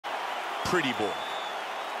pretty boy.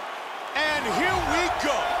 And here we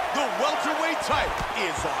go. The welterweight title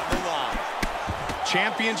is on the line.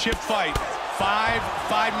 Championship fight. 5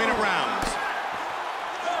 5-minute rounds.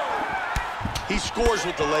 He scores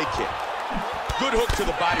with the leg kick. Good hook to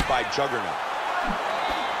the body by Juggernaut.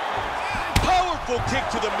 Powerful kick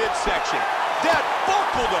to the midsection. That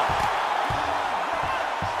buckled him.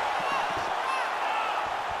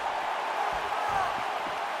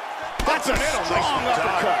 That's a strong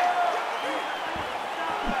uppercut.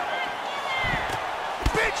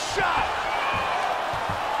 Big shot.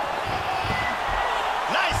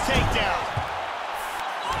 Nice takedown.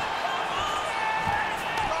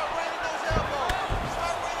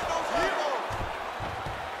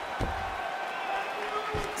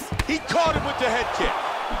 He caught him with the head kick.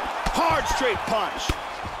 Hard straight punch.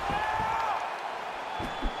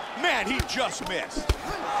 Man, he just missed.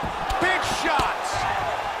 Big shots.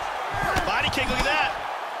 Body kick, look at that.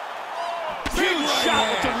 Big Huge right shot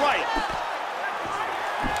hand. with the right.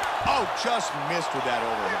 Oh, just missed with that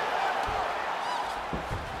overhead.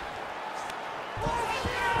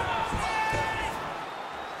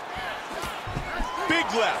 Big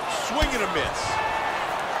left, swing and a miss.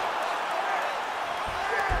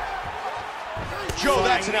 Joe,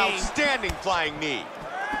 that's an outstanding flying knee.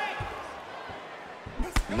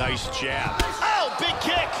 Nice jab. Oh, big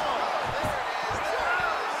kick.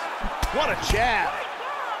 What a jab.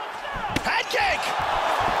 Head kick.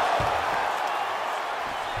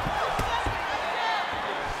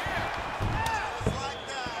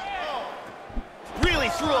 Really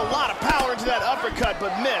threw a lot of power into that uppercut,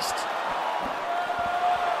 but missed.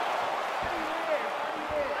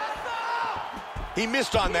 He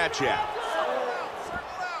missed on that jab.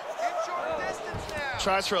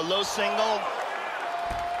 Tries for a low single.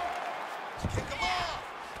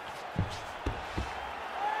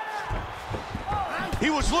 He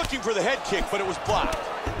was looking for the head kick, but it was blocked.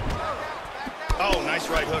 Oh, nice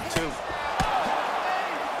right hook, too.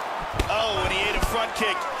 Oh, and he ate a front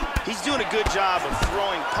kick. He's doing a good job of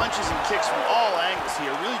throwing punches and kicks from all angles here.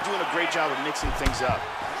 Really doing a great job of mixing things up.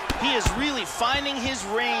 He is really finding his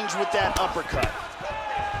range with that uppercut.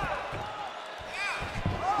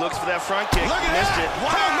 Looks for that front kick. Look at Missed that. it.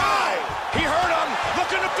 Wow, my! He hurt him,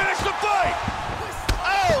 looking to finish the fight.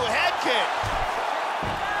 Oh, head kick.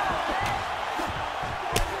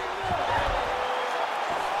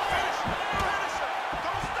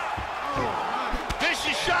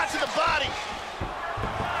 Vicious shot to the body.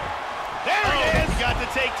 There it is. He got the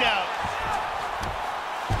takedown.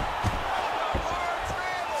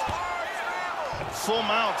 Full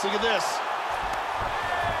mount. Look at this.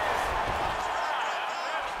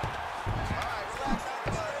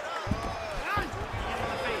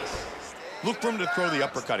 Look for him to throw the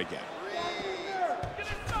uppercut again.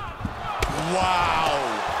 Wow.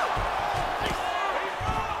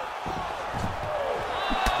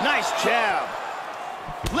 Nice jab.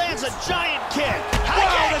 Lands a giant kick.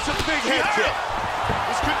 Wow, that's a big head kick.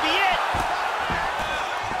 This could be it.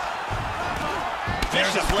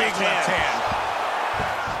 There's a big left hand.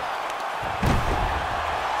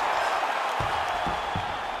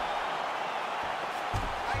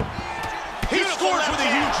 He scores with a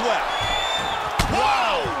huge left.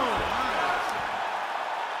 Wow.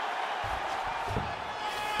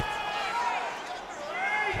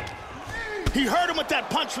 He hurt him with that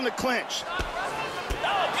punch from the clinch.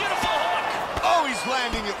 Oh, beautiful hook. Oh, he's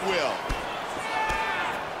landing at will.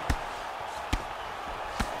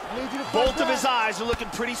 Both of his eyes are looking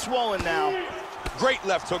pretty swollen now. Great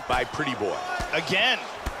left hook by Pretty Boy. Again.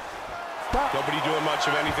 Nobody doing much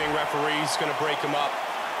of anything. Referee's gonna break him up.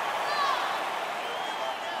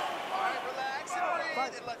 Relax and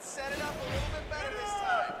breathe, and let's set it up a little bit better this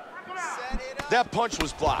time. Set it up. That punch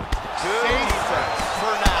was blocked. Good defense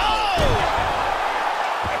for now.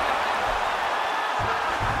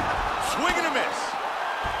 Swing and a miss.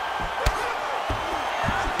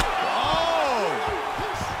 Oh!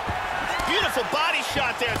 Beautiful body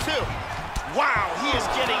shot there, too. Wow, he is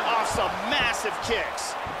getting off some massive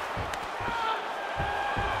kicks.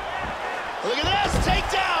 Look at this,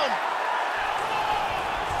 takedown!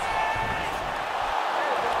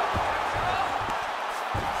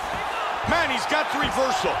 Man, he's got the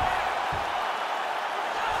reversal.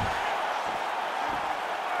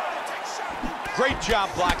 Great job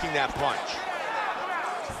blocking that punch.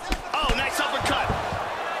 Oh, nice uppercut.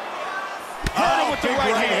 Hurt him with the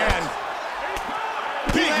right hand.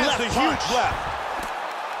 He has the huge left.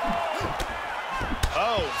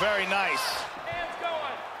 Oh, very nice.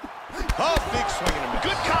 Oh, big swing and a miss.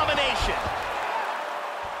 Good combination.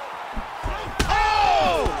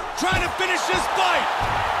 Oh! Trying to finish this fight.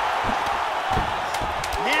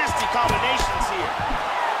 Nasty crazy combinations here.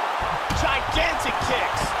 Gigantic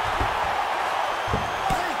kicks.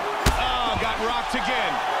 Oh, got rocked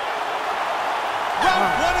again.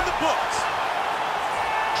 Round one in the books.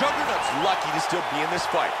 Juggernaut's lucky to still be in this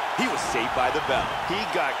fight. He was saved by the bell. He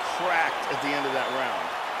got cracked at the end of that round.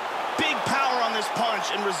 Big power on this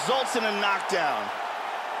punch and results in a knockdown.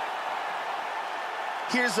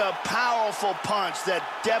 Here's a powerful punch that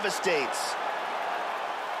devastates.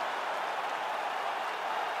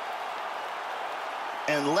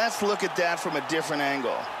 And let's look at that from a different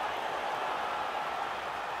angle.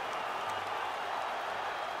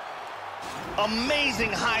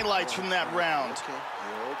 Amazing highlights from that round. Okay,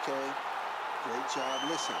 you're okay. Great job.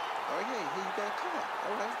 Listen. All right, hey, you got caught.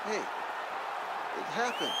 All right, hey. It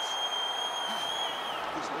happens.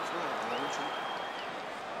 This next round,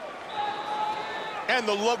 And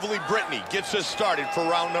the lovely Brittany gets us started for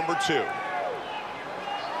round number 2.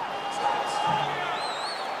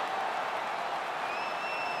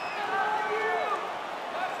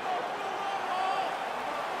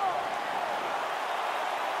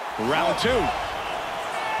 Round 2.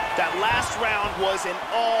 That last round was an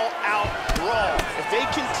all-out brawl. If they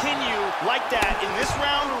continue like that in this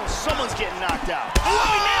round, someone's getting knocked out. Oh,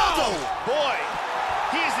 he nailed him! Boy,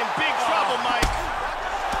 he is in big trouble, Mike.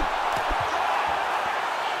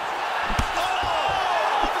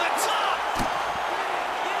 Oh, over the top!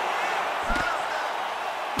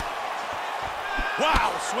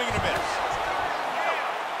 Wow, swing and a miss.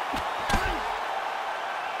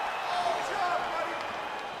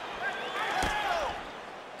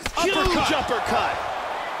 Huge uppercut.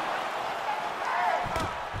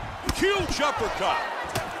 Huge uppercut.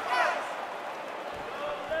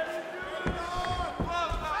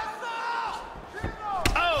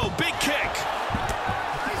 Oh, big kick.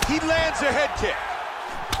 He lands a head kick.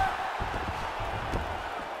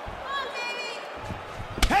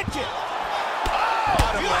 Head kick.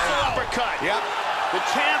 Oh, beautiful uppercut. Yep. The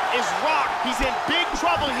champ is rocked. He's in big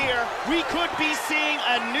trouble here. We could be seeing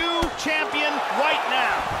a new champion right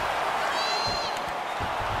now.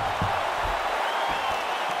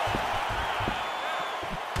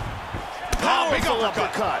 Powerful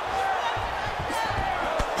uppercut.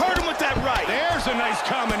 Hurt him with that right. There's a nice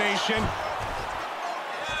combination.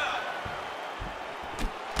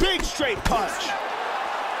 Big straight punch.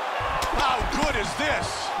 How good is this?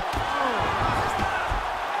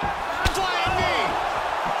 Flying knee.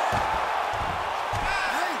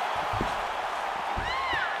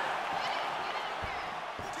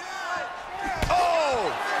 Oh,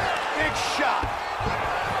 big shot.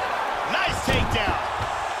 Nice takedown.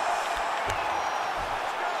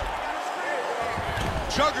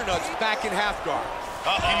 Juggernaut's back in half guard.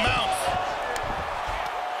 He mounts.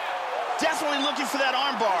 Definitely looking for that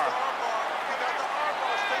arm bar.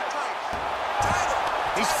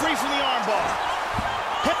 He's free from the arm bar.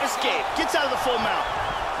 Hip escape. Gets out of the full mount.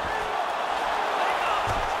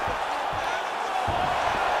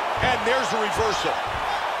 And there's a reversal.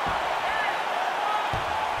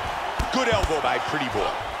 Good elbow by Pretty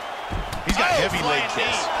Boy. He's got heavy leg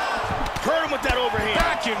kicks. Hurt him with that overhand.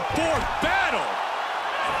 Back and forth battle.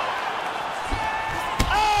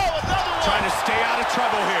 Oh, another one. Trying to stay out of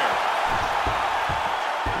trouble here.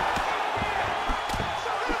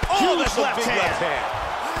 Oh, Huge that's a big left hand.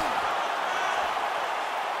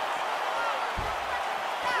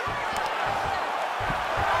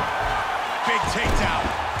 Big takedown.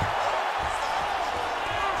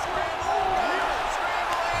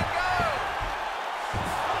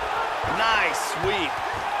 Nice sweep.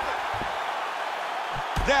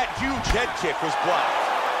 That huge head kick was blocked.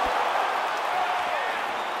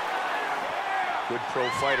 Good pro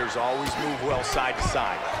fighters always move well side to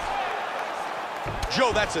side.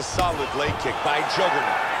 Joe, that's a solid leg kick by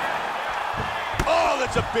Juggernaut. Oh,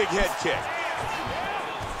 that's a big head kick.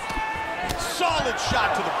 Solid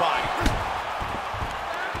shot to the body.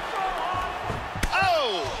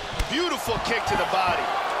 Oh, beautiful kick to the body.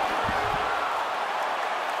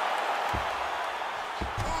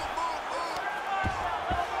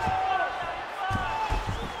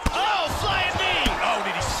 Oh, flying knee. Oh,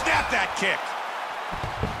 did he snap that kick?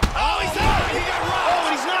 Oh, he's out. He got rocked. Oh,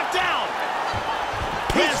 and he's knocked down.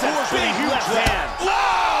 He's a big huge left left. hand. Whoa!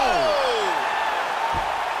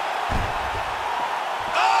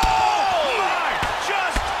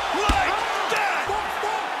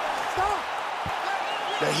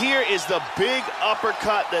 Now here is the big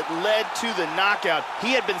uppercut that led to the knockout.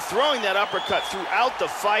 He had been throwing that uppercut throughout the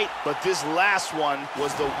fight, but this last one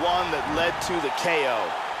was the one that led to the KO.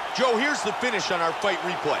 Joe, here's the finish on our fight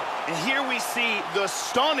replay. And here we see the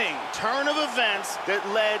stunning turn of events that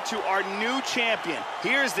led to our new champion.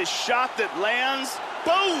 Here's the shot that lands.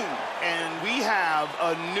 Boom!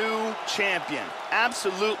 have a new champion.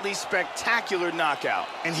 Absolutely spectacular knockout.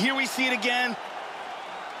 And here we see it again.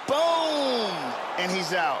 Boom! And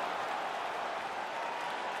he's out.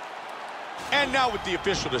 And now with the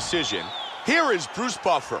official decision, here is Bruce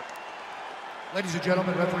Buffer. Ladies and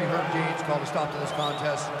gentlemen, referee Herb Deans called a stop to this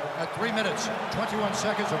contest at 3 minutes, 21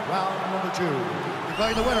 seconds of round number 2.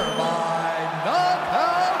 Declaring the winner by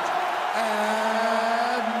knockout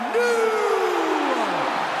and new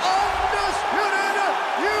undisputed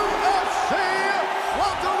UFC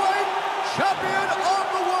welterweight champion of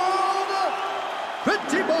the world,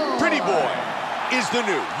 Pretty Boy. Pretty Boy is the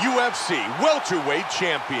new UFC welterweight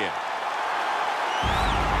champion.